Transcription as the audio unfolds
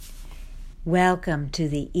Welcome to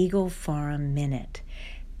the Eagle Forum Minute.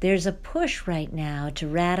 There's a push right now to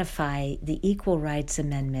ratify the Equal Rights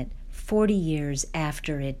Amendment 40 years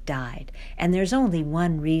after it died. And there's only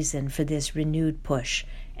one reason for this renewed push,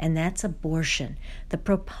 and that's abortion. The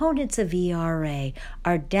proponents of ERA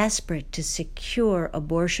are desperate to secure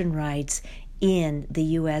abortion rights in the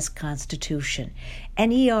U.S. Constitution.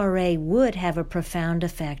 And ERA would have a profound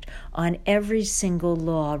effect on every single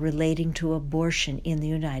law relating to abortion in the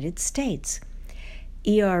United States.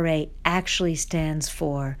 ERA actually stands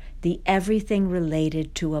for the Everything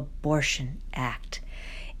Related to Abortion Act.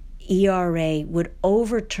 ERA would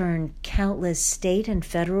overturn countless state and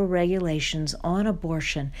federal regulations on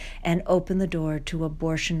abortion and open the door to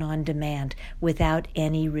abortion on demand without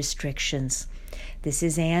any restrictions. This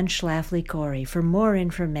is Anne Schlafly-Corey. For more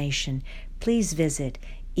information, please visit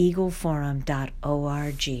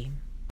eagleforum.org.